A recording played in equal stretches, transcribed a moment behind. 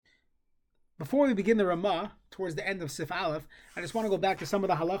Before we begin the Ramah, towards the end of Sif Aleph, I just want to go back to some of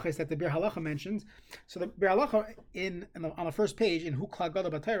the halachas that the Bir Halacha mentions. So the Bir Halacha on the first page in Hukla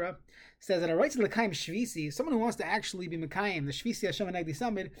Gada Batera says that a right to L'kaim Shvisi, someone who wants to actually be Mekayim, the Shvisi Hashem Anegdi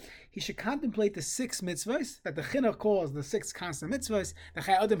Samid, he should contemplate the 6 mitzvos that the Chinuch calls the 6 constant mitzvos. The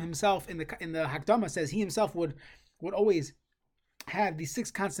Chai Adam himself in the Hakdama says he himself would always have these 6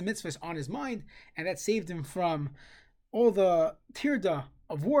 constant mitzvahs on his mind, and that saved him from all the tirda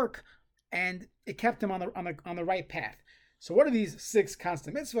of work, and it kept him on the right path. So what are these 6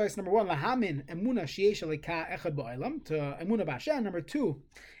 constant mitzvahs? Number 1, lahamin emuna sheyesh aleka echad ba'olam, to emuna b'Hashem. Number 2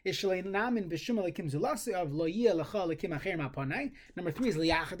 is sheleinamin b'shum alekim zulasi of lo yeh lecha alekim acher ma'panai. Number 3 is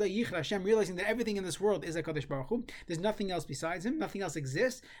liyachada yichad Hashem, realizing that everything in this world is a Kadosh Baruch Hu. There's nothing else besides Him. Nothing else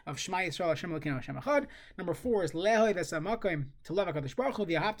exists. Of Shema Yisrael Hashem Elokeinu Hashem Echad. Number 4 is lehoy v'samakim, to love Kadosh Baruch Hu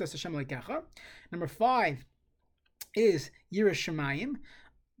v'yahavtas Hashem Elokecha. Number 5 is yiras shemayim,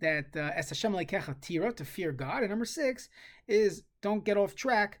 that as Hashem Elokecha tira, to fear God. And number 6 is don't get off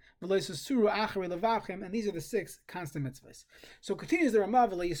track, and these are the 6 constant mitzvahs. So continues the Ramah,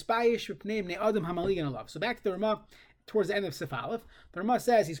 so back to the Ramah towards the end of Sif Aleph. The Ramah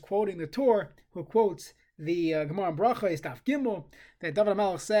says, he's quoting the Torah, who quotes the Gemara in Bracha, Daf Gimel, that David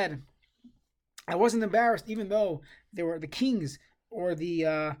HaMelech said, I wasn't embarrassed even though they were the kings, or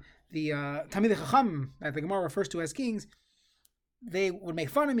the Talmidei Chacham, that the Gemara refers to as kings. They would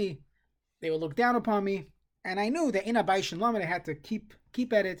make fun of me, they would look down upon me, and I knew that in a Baishin Lamed I had to keep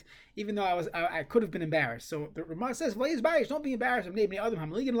at it, even though I could have been embarrassed. So the Ramah says, don't be embarrassed.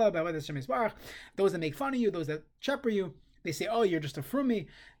 Those that make fun of you, those that chopper you, they say, oh, you're just a frummi.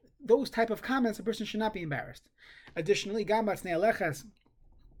 Those type of comments, a person should not be embarrassed. Additionally, a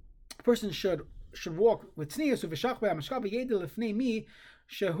person should walk with tznius,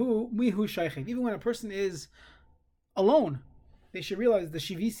 even when a person is alone. They should realize the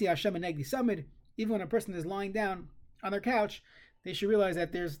Shivisi Hashem Anegdi Samid. Even when a person is lying down on their couch, they should realize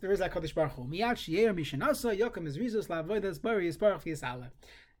that there is that Kadosh Baruch Hu.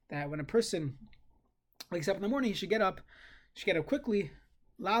 That when a person wakes up in the morning, he should get up quickly,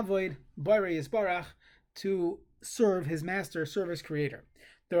 lavoid Bari Yisbarach, to serve his master, serve his creator.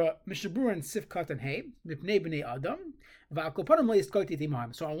 The Mishabur and Sif Katan Hey, Mipnei B'nei Adam,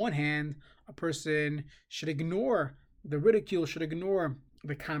 so on one hand, a person should ignore the ridicule, should ignore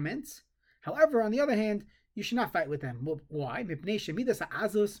the comments. However, on the other hand, you should not fight with them. Why? The midah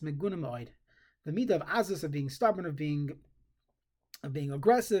of azus, of being stubborn, of being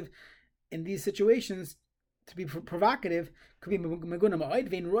aggressive in these situations, to be provocative, could be meguna ma'od.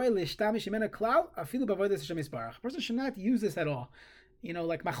 A person should not use this at all.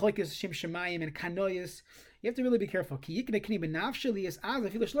 Like machlokes shem shemayim and kanoyos. You have to really be careful. So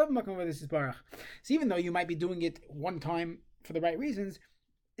even though you might be doing it one time for the right reasons,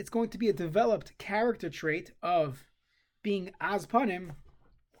 it's going to be a developed character trait of being azpanim,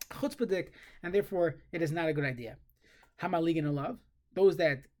 chutzpahdik, and therefore it is not a good idea. Hamaligin love, those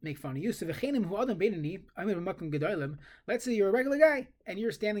that make fun of you. Let's say you're a regular guy and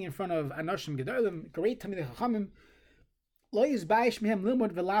you're standing in front of Anoshim Gedolim, great Talmidei Chachamim.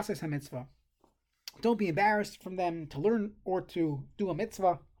 Don't be embarrassed from them to learn or to do a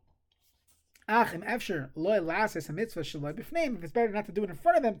mitzvah. If it's better not to do it in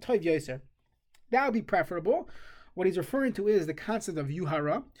front of them, that would be preferable. What he's referring to is the concept of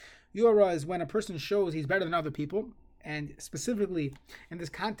yuhara. Yuhara is when a person shows he's better than other people, and specifically in this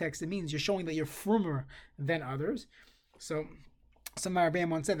context, it means you're showing that you're firmer than others. So some Marabim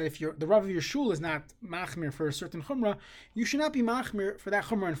once said that if the Rav of your shul is not machmir for a certain chumrah, you should not be machmir for that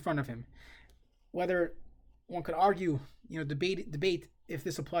chumrah in front of him. Whether one could argue, debate if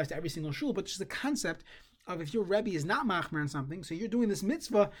this applies to every single shul, but just the concept of if your Rebbe is not machmir on something, so you're doing this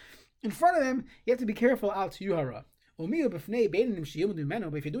mitzvah in front of them, you have to be careful out to yuhara. But if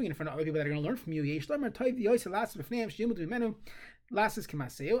you're doing it in front of other people that are going to learn from you,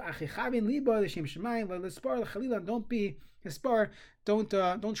 don't be hispar,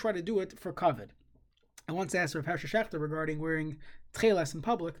 don't try to do it for kavod. I once asked Rav Hersher Shechter regarding wearing tchelas in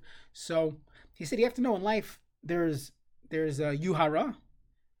public. So he said you have to know in life there's a yuhara,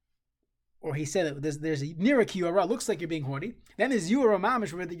 or he said that there's a nira yuhara, looks like you're being haughty. Then there's yuhara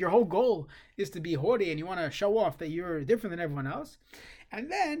mamish, where your whole goal is to be haughty and you want to show off that you're different than everyone else.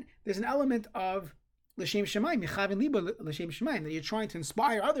 And then there's an element of l'shem shemayim, yichavin liba l'shem shemayim, that you're trying to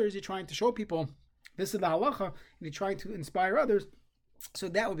inspire others, you're trying to show people this is the halacha, and you're trying to inspire others. So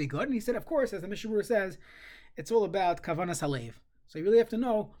that would be good. And he said, of course, as the Mishabur says, it's all about kavanas halev. So you really have to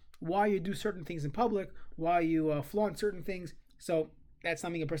know why you do certain things in public, why you flaunt certain things. So that's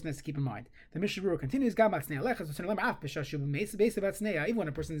something a person has to keep in mind. The Mishnah Berurah continues, even when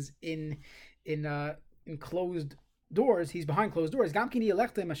a person's in closed doors, he's behind closed doors. You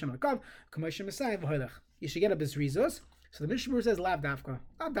should get a bezrizos. So the Mishnah Berurah says, Lav dafka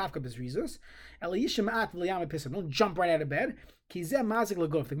bezrizos. Don't jump right out of bed. Mazik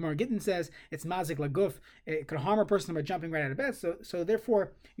laguf. The Gemara Gittin says it's mazik laguf. It could harm a person by jumping right out of bed. So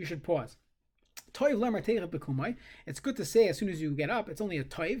therefore you should pause. It's good to say as soon as you get up. It's only a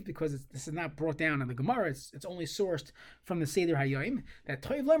toiv because this is not brought down in the Gemara. It's only sourced from the Seder Hayoim. That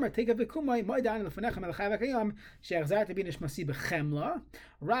toiv lemer take a bekumai maidan lefanechem elchavak hayom she'achzar to be nishmasi bechemla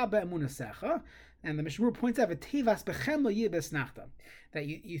rabba emunasecha. And the Mishnah points out that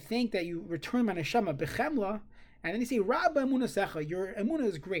you think that you return my neshama bechemla, and then you say rabba emunasecha. Your emuna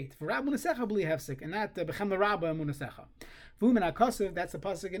is great. For rabba emunasecha bli hefsek, and not bechemla rabba emunasecha. That's the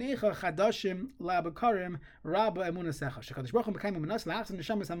pasuk in Eicha Chadashim Labakarim Rabba Emunasecha. Shekadosh Baruch Hu became Emunas La'achzim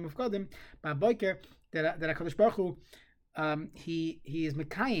Neshamas HaMufkadim Ba'Boiker that Hakadosh Baruch Hu he is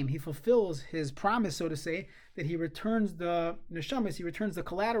Mekayim. He fulfills his promise, so to say, that he returns the neshamas, he returns the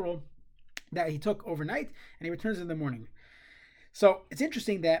collateral that he took overnight, and he returns it in the morning. So it's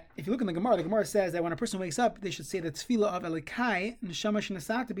interesting that if you look in the Gemara says that when a person wakes up, they should say the tefillah of Elikai Neshama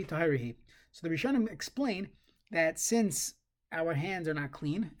Shnasat be Tahirihi. So the Rishonim explain that since our hands are not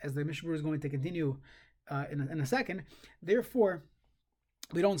clean, as the Mishnah Berurah is going to continue in a second, therefore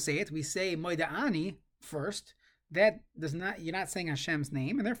we don't say it. We say Moida'ani first. That does not, you're not saying Hashem's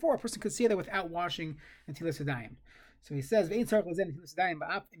name, and therefore a person could say that without washing Netilas Yadayim. So he says, even if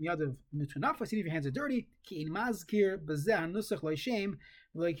your hands are dirty, you're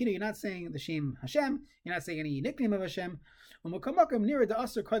not saying the Shem Hashem, you're not saying any nickname of Hashem. But to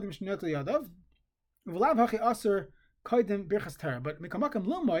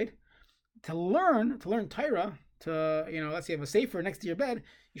learn Torah, let's say you have a sefer next to your bed,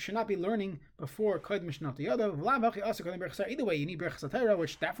 you should not be learning before Kodim Mishnat Yadav. Either way, you need Birchas Torah,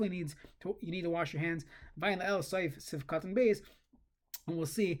 which definitely you need to wash your hands. Vayin El Saif Siv Katan Beis, and we'll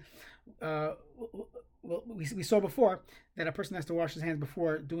see. We saw before that a person has to wash his hands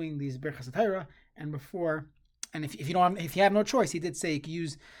before doing these Birchas Torah, and if you have no choice, he did say you could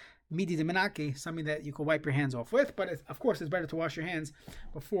use midi de menake, something that you could wipe your hands off with, but of course it's better to wash your hands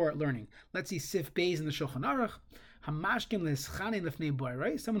before learning. Let's see Sif Beis in the Shulchan Aruch. Hamashkim l'schanin lefnei boy,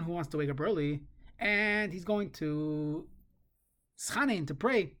 right? Someone who wants to wake up early and he's going to schanin, to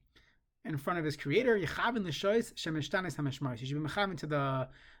pray in front of his creator. Yechavin l'shois shemeshtanis hameshmaris. He should be mechavin to the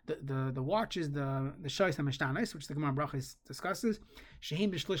watches, the shois hameshtanis, which the Gemara Brachos discusses.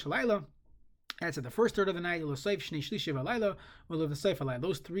 Shehim b'shlish halayla. That's at the first third of the night. Those 3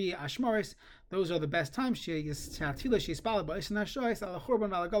 ashmaris, those are the best times. That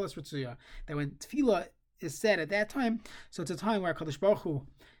when tefillah is said at that time, so it's a time where Kadosh Baruch Hu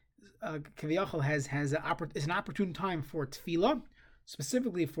Kaviyachol is an opportune time for tefillah,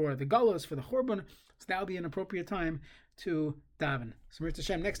 specifically for the galus, for the churban. So that will be an appropriate time to daven. So Mirz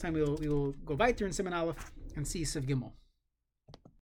Hashem, next time we will go weiter in Siman Aleph and see Siv Gimel.